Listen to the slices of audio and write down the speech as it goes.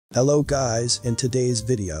Hello guys, in today's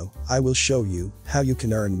video, I will show you how you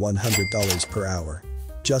can earn $100 per hour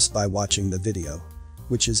just by watching the video,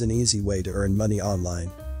 which is an easy way to earn money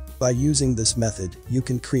online. By using this method, you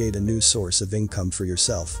can create a new source of income for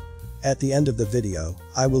yourself. At the end of the video,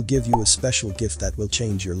 I will give you a special gift that will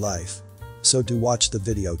change your life. So do watch the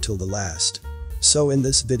video till the last. So in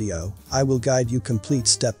this video, I will guide you complete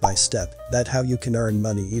step by step that how you can earn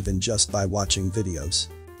money even just by watching videos.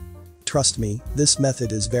 Trust me, this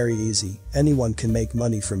method is very easy, anyone can make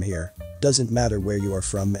money from here, doesn't matter where you are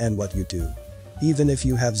from and what you do. Even if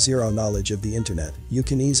you have zero knowledge of the internet, you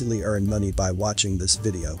can easily earn money by watching this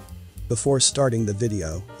video. Before starting the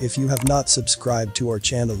video, if you have not subscribed to our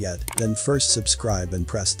channel yet, then first subscribe and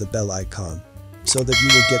press the bell icon, so that you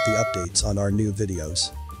will get the updates on our new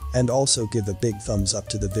videos. And also give a big thumbs up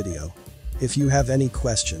to the video. If you have any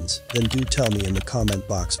questions, then do tell me in the comment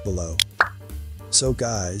box below. So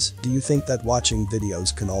guys, do you think that watching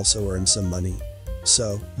videos can also earn some money?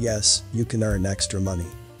 So, yes, you can earn extra money.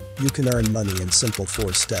 You can earn money in simple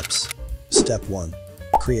 4 steps. Step 1.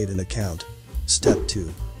 Create an account. Step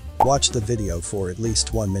 2. Watch the video for at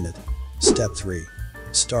least 1 minute. Step 3.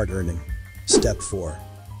 Start earning. Step 4.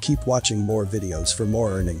 Keep watching more videos for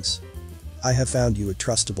more earnings. I have found you a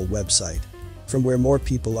trustable website from where more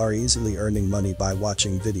people are easily earning money by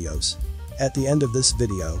watching videos. At the end of this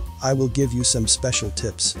video, I will give you some special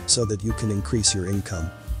tips so that you can increase your income.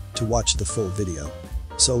 To watch the full video,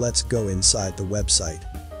 so let's go inside the website.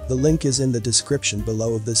 The link is in the description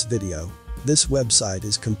below of this video. This website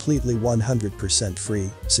is completely 100% free,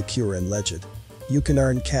 secure and legit. You can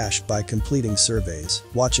earn cash by completing surveys,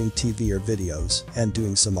 watching TV or videos, and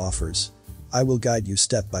doing some offers. I will guide you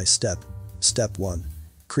step by step. Step 1.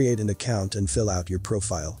 Create an account and fill out your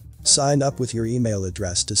profile. Sign up with your email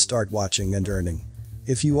address to start watching and earning.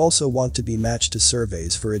 If you also want to be matched to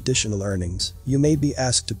surveys for additional earnings, you may be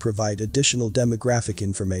asked to provide additional demographic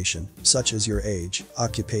information, such as your age,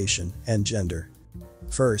 occupation, and gender.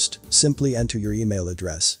 First, simply enter your email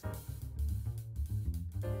address.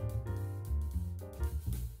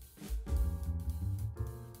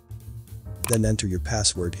 Then enter your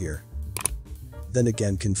password here. Then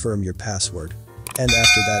again confirm your password. And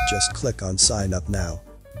after that just click on Sign Up Now.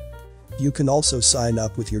 You can also sign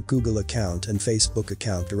up with your Google account and Facebook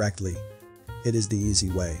account directly. It is the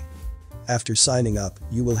easy way. After signing up,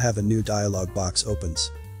 you will have a new dialog box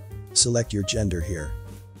opens. Select your gender here.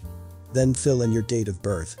 Then fill in your date of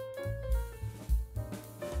birth.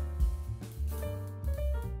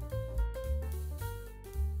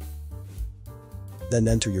 Then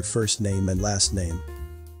enter your first name and last name.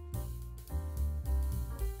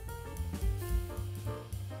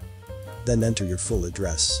 Then enter your full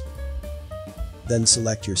address. Then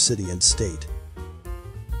select your city and state.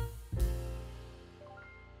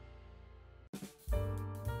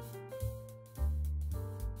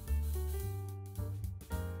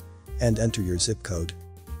 And enter your zip code.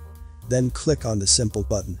 Then click on the simple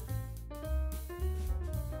button.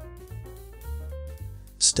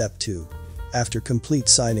 Step 2. After complete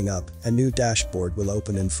signing up, a new dashboard will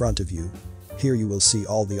open in front of you. Here you will see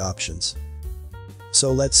all the options.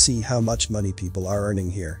 So let's see how much money people are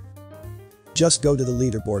earning here. Just go to the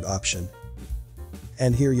leaderboard option.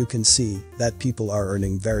 And here you can see that people are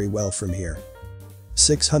earning very well from here.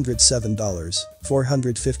 $607,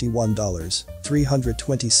 $451,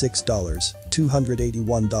 $326,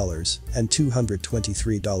 $281, and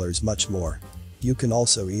 $223 much more. You can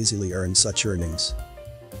also easily earn such earnings.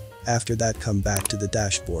 After that, come back to the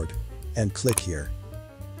dashboard and click here.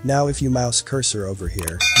 Now if you mouse cursor over here,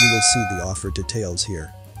 you will see the offer details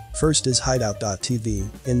here. First is hideout.tv,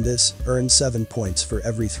 in this, earn 7 points for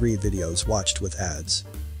every 3 videos watched with ads.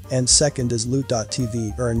 And second is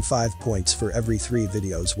loot.tv, earn 5 points for every 3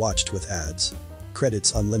 videos watched with ads.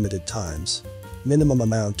 Credits unlimited times. Minimum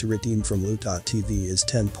amount to redeem from loot.tv is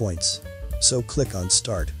 10 points. So click on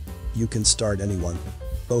start. You can start anyone.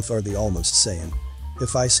 Both are the almost same.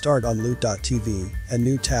 If I start on loot.tv, a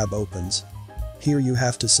new tab opens. Here you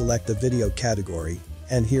have to select the video category,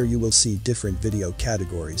 and here you will see different video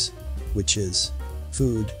categories, which is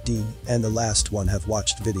food, D, and the last one have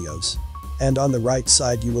watched videos. And on the right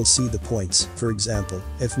side you will see the points. For example,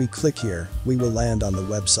 if we click here, we will land on the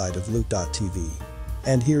website of loot.tv.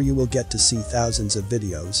 And here you will get to see thousands of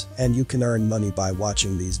videos, and you can earn money by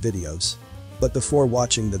watching these videos. But before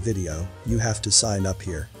watching the video, you have to sign up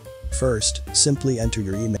here. First, simply enter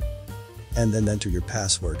your email, and then enter your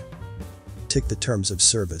password. Tick the terms of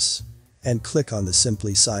service, and click on the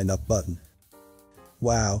Simply Sign Up button.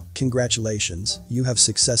 Wow, congratulations, you have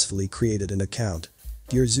successfully created an account.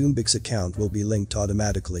 Your Zoombix account will be linked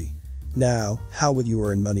automatically. Now, how will you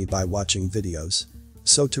earn money by watching videos?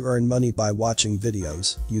 So to earn money by watching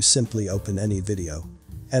videos, you simply open any video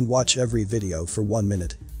and watch every video for 1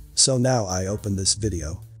 minute. So now I open this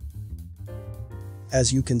video.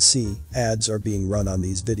 As you can see, ads are being run on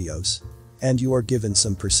these videos. And you are given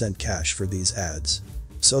some percent cash for these ads.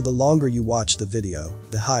 So the longer you watch the video,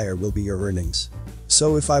 the higher will be your earnings.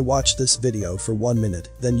 So if I watch this video for 1 minute,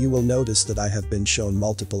 then you will notice that I have been shown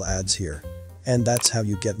multiple ads here. And that's how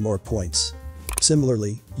you get more points.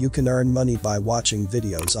 Similarly, you can earn money by watching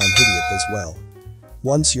videos on Hideout as well.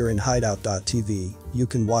 Once you're in hideout.tv, you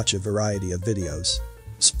can watch a variety of videos.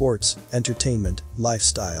 Sports, entertainment,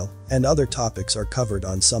 lifestyle, and other topics are covered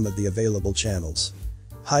on some of the available channels.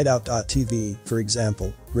 Hideout.tv, for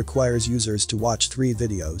example, requires users to watch 3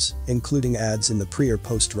 videos, including ads in the pre or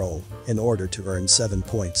post roll, in order to earn 7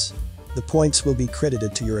 points. The points will be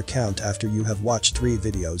credited to your account after you have watched 3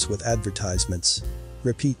 videos with advertisements.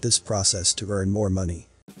 Repeat this process to earn more money.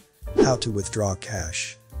 How to withdraw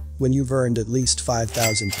cash. When you've earned at least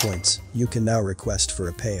 5,000 points, you can now request for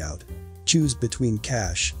a payout. Choose between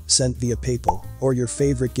cash, sent via PayPal, or your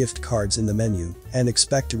favorite gift cards in the menu, and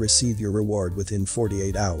expect to receive your reward within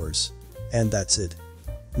 48 hours. And that's it.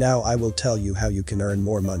 Now I will tell you how you can earn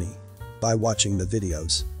more money. By watching the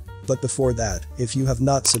videos. But before that, if you have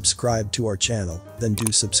not subscribed to our channel, then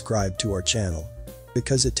do subscribe to our channel.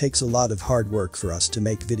 Because it takes a lot of hard work for us to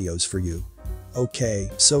make videos for you. Okay,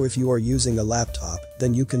 so if you are using a laptop,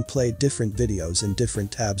 then you can play different videos in different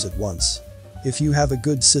tabs at once. If you have a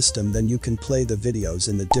good system, then you can play the videos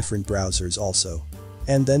in the different browsers also.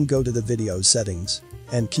 And then go to the video settings,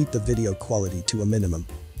 and keep the video quality to a minimum,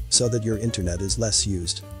 so that your internet is less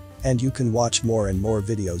used. And you can watch more and more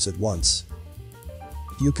videos at once.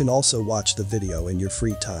 You can also watch the video in your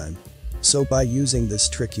free time. So by using this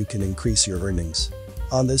trick you can increase your earnings.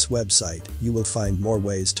 On this website, you will find more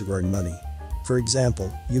ways to earn money. For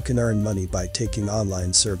example, you can earn money by taking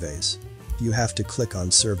online surveys. You have to click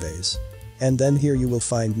on surveys. And then here you will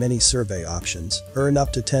find many survey options, earn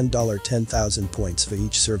up to $10,000 points for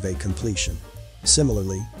each survey completion.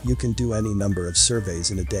 Similarly, you can do any number of surveys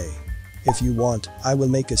in a day. If you want, I will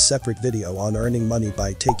make a separate video on earning money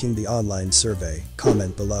by taking the online survey.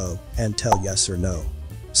 Comment below and tell yes or no.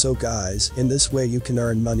 So guys, in this way you can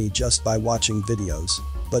earn money just by watching videos.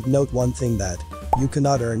 But note one thing, that you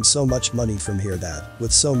cannot earn so much money from here that,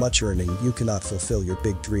 with so much earning, you cannot fulfill your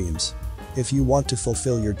big dreams. If you want to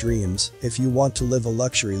fulfill your dreams, if you want to live a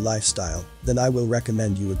luxury lifestyle, then I will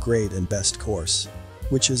recommend you a great and best course,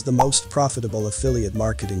 which is the most profitable affiliate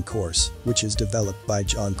marketing course, which is developed by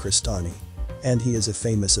John Cristani. And he is a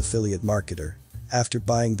famous affiliate marketer. After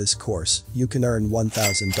buying this course, you can earn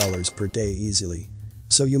 $1,000 per day easily.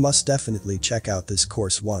 So you must definitely check out this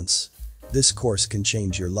course once. This course can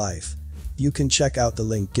change your life. You can check out the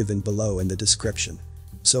link given below in the description.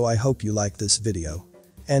 So I hope you like this video.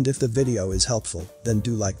 And if the video is helpful, then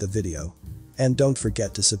do like the video. And don't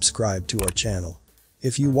forget to subscribe to our channel.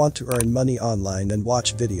 If you want to earn money online and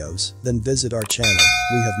watch videos, then visit our channel.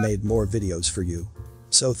 We have made more videos for you.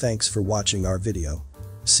 So thanks for watching our video.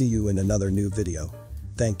 See you in another new video.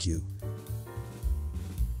 Thank you.